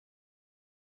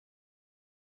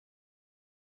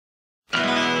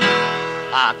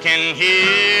I can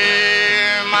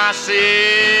hear my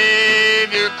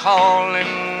Savior calling.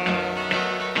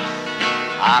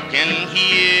 I can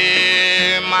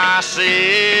hear my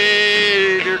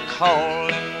Savior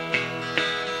calling.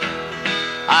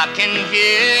 I can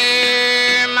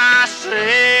hear my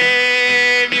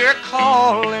Savior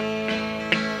calling.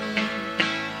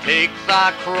 Take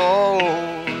thy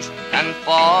cross and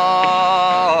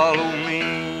follow me.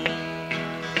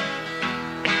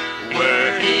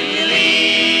 Where he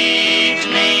leads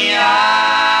me,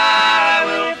 I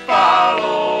will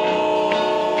follow.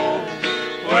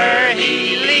 Where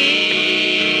he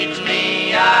leads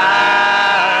me,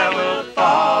 I will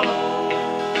follow.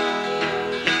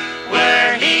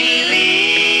 Where he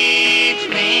leads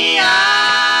me,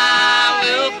 I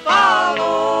will follow.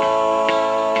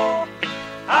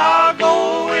 I'll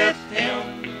go with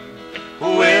him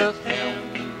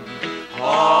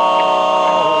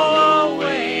all the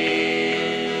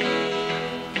way.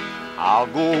 I'll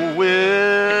go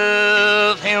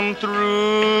with him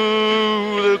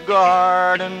through the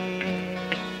garden.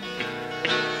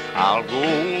 I'll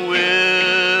go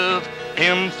with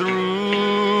him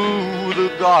through the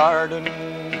garden.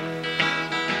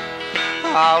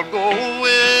 I'll go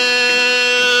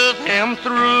with him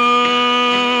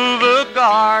through the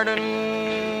garden.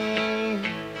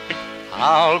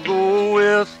 I'll go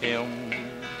with him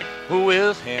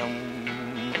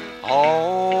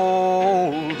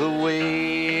all the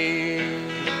way.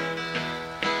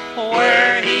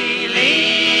 Where he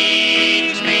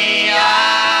leads me,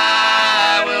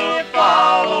 I will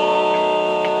follow.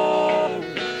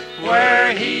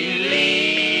 Where he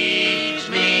leads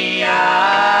me,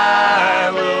 I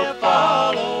will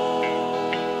follow.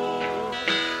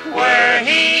 Where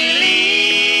he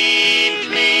leads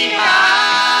me,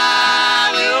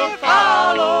 I will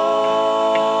follow.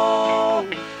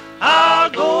 I'll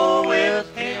go with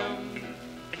him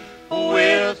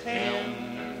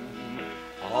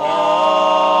all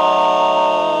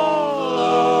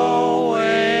the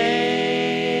way.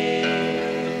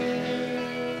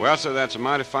 Well, sir, that's a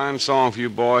mighty fine song for you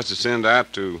boys to send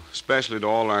out to, especially to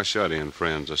all our shut-in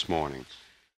friends this morning.